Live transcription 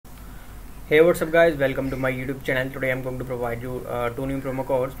Hey, what's up guys, welcome to my YouTube channel. Today I'm going to provide you two new promo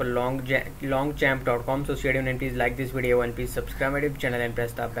codes for longchamp.com. So stay tuned and please like this video and please subscribe my YouTube channel and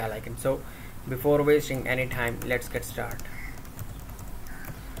press the bell icon. So before wasting any time, let's get started.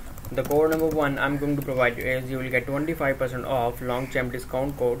 The code number 1 I'm going to provide you is you will get 25% off Longchamp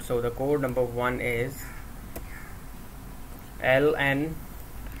discount code. So the code number 1 is LNYMO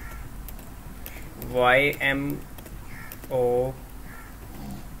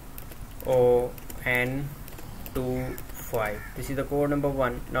ON25. This is the code number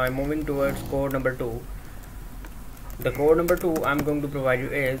 1. Now I'm moving towards code number 2. The code number 2 I'm going to provide you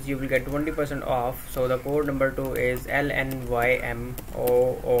is you will get 20% off. So the code number 2 is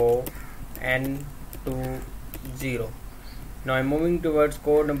LNYMOON20. Now I'm moving towards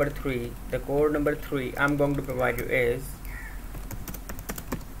code number 3. The code number 3 I'm going to provide you is,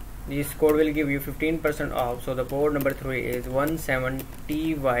 this code will give you 15% off. So the code number 3 is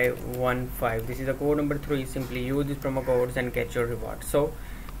 17TY15. This is the code number 3. Simply use these promo codes and get your reward. So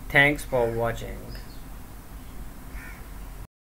thanks for watching.